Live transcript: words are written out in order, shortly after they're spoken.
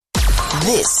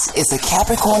This is the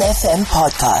Capricorn FM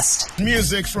podcast.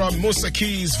 Music from Musa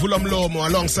Keys, Vulamlomo,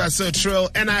 alongside Sir Trill,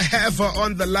 and I have her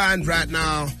on the line right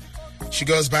now. She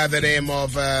goes by the name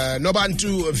of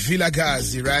Nobantu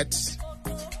Vilakazi, right?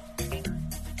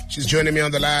 She's joining me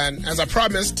on the line. As I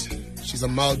promised, she's a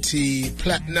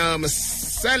multi-platinum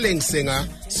selling singer,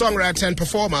 songwriter, and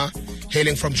performer,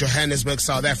 hailing from Johannesburg,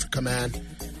 South Africa, man.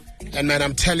 And man,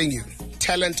 I'm telling you,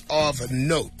 talent of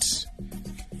note.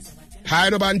 Hi,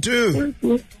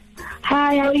 Nobantu.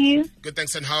 Hi, how are you? Good,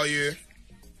 thanks, and how are you?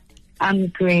 I'm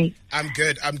great. I'm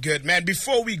good. Man,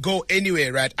 before we go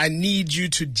anywhere, right, I need you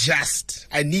to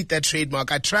I need that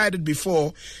trademark. I tried it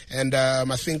before, and I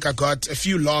think I got a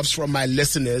few laughs from my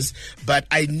listeners, but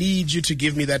I need you to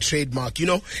give me that trademark. You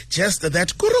know, just that,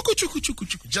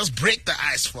 just break the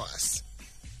ice for us.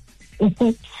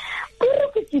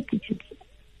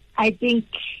 I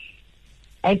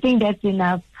think that's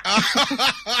enough.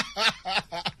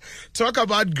 Talk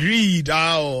about greed,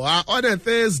 on a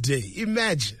Thursday.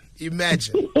 Imagine.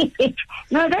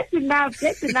 No, that's enough,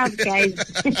 guys.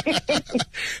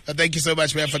 But thank you so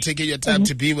much, man, for taking your time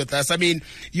to be with us. I mean,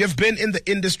 you've been in the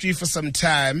industry for some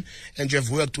time, and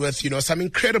you've worked with, some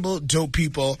incredible, dope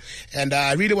people. And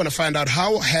I really want to find out,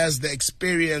 how has the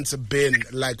experience been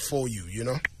like for you,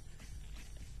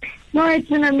 No, it's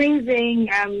been amazing.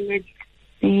 It's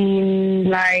been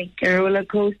like a roller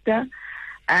coaster.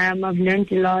 I've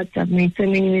learned a lot. I've made so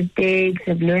many mistakes.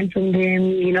 I've learned from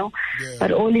them, Yeah.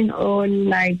 But all in all,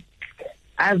 like,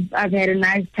 I've had a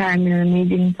nice time, an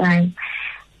amazing time.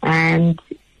 And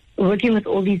working with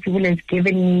all these people has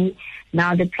given me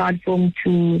now the platform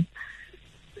to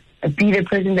be the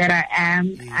person that I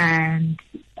am and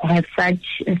have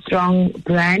such a strong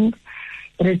brand.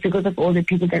 It is because of all the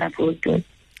people that I've worked with.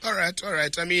 All right.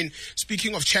 I mean,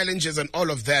 speaking of challenges and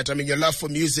all of that, I mean, your love for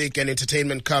music and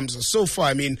entertainment comes so far.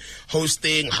 I mean,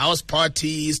 hosting house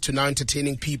parties to now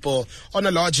entertaining people on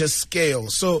a larger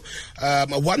scale. So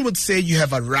one would say you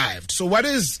have arrived. So what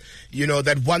is,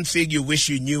 that one thing you wish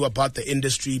you knew about the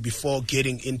industry before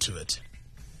getting into it?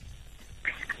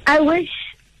 I wish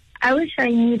I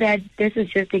knew that this is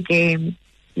just a game,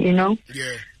 Yeah.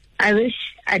 I wish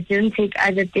I didn't take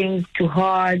other things to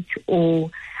heart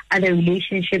or other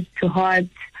relationships to heart.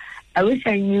 I wish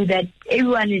I knew that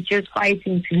everyone is just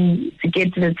fighting to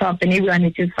get to the top, and everyone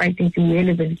is just fighting to be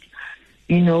relevant.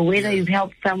 Whether you've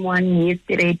helped someone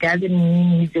yesterday doesn't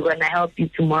mean he's going to help you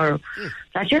tomorrow.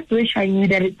 So I just wish I knew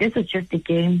that this is just a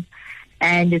game,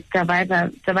 and it's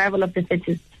survival of the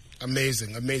fittest.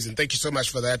 Amazing. Thank you so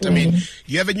much for that. I mean,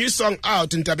 you have a new song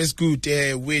out,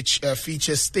 Ntab'ezkude, which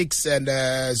features Sticks and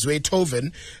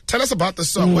Zwetoven. Tell us about the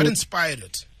song. What inspired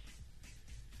it?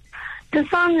 The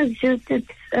song is it's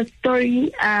a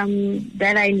story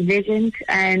that I envisioned,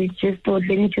 and just thought,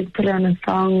 let me just put it on a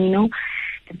song,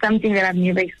 It's something that I've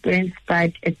never experienced,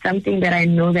 but it's something that I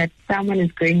know that someone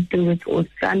is going through it, or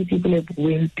some people have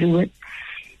went through it.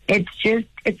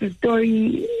 It's a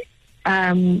story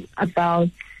about,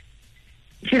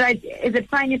 is it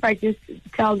fine if I just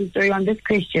tell the story on this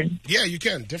question? Yeah, you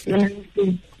can,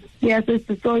 definitely. Yeah, so it's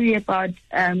a story about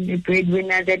a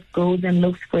breadwinner that goes and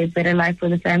looks for a better life for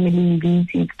the family,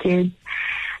 leaves his kids,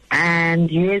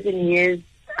 and years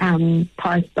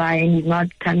pass by and he's not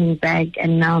coming back,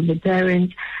 and now the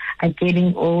parents are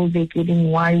getting old, they're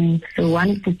getting worried. So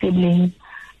one of the siblings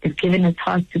is given a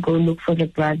task to go look for the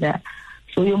brother.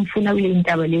 So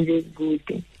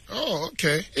Ntab'ezkude. Oh,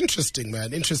 okay. Interesting,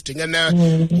 man. Interesting. And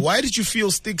why did you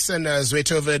feel Sticks and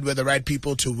Zwetoven were the right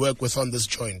people to work with on this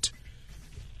joint?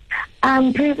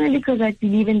 Personally, because I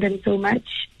believe in them so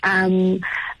much.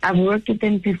 I've worked with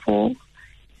them before,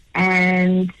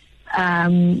 and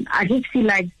I just feel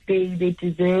like they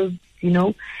deserve,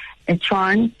 a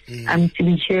chance to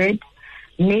be heard.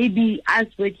 Maybe us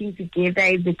working together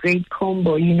is a great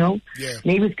combo, Yeah.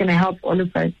 Maybe it's going to help all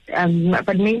of us.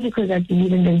 But mainly because I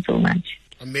believe in them so much.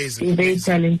 Amazing. They're very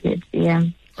talented, yeah.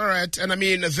 All right. And I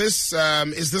mean, is this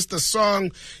the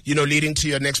song, leading to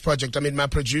your next project? I mean, my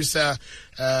producer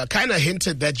kind of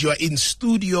hinted that you are in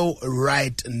studio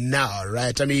right now,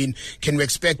 right? I mean, can we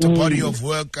expect a body of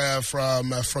work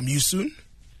from you soon?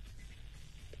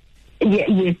 Yeah,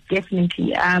 yes,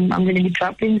 definitely. I'm going to be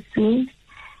dropping soon.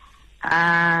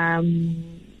 Yes,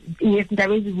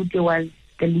 Ntab'ezkude was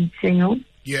the lead single.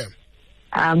 Yeah.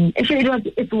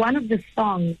 Actually, it's one of the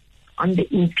songs on the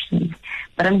EP,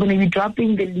 but I'm going to be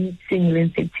dropping the lead single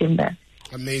in September.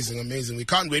 Amazing. We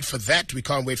can't wait for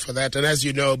that. And as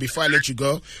you know, before I let you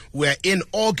go, we're in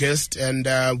August, and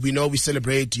we know we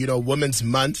celebrate, Women's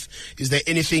Month. Is there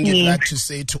anything you'd like to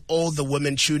say to all the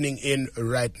women tuning in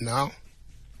right now?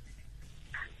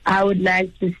 I would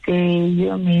like to say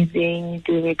you're amazing, you're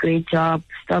doing a great job.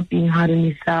 Stop being hard on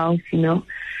yourself,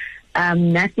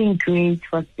 Nothing great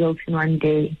was built in one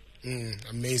day.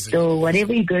 Amazing. So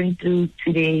whatever you're going through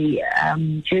today,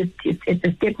 it's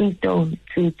a stepping stone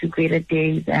to greater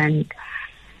days and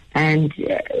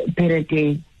better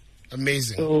days.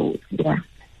 Amazing. So, yeah.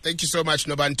 Thank you so much,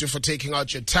 Nobantu, for taking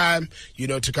out your time,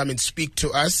 to come and speak to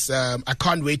us. I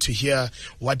can't wait to hear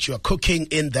what you're cooking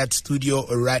in that studio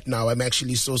right now. I'm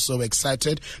actually so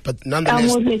excited. But nonetheless,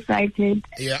 I'm also excited.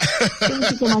 Yeah.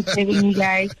 Thank you so much for having me,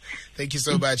 guys. Thank you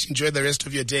so much. Enjoy the rest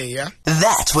of your day, yeah?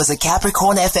 That was a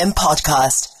Capricorn FM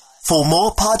podcast. For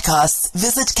more podcasts,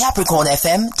 visit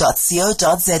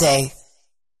capricornfm.co.za.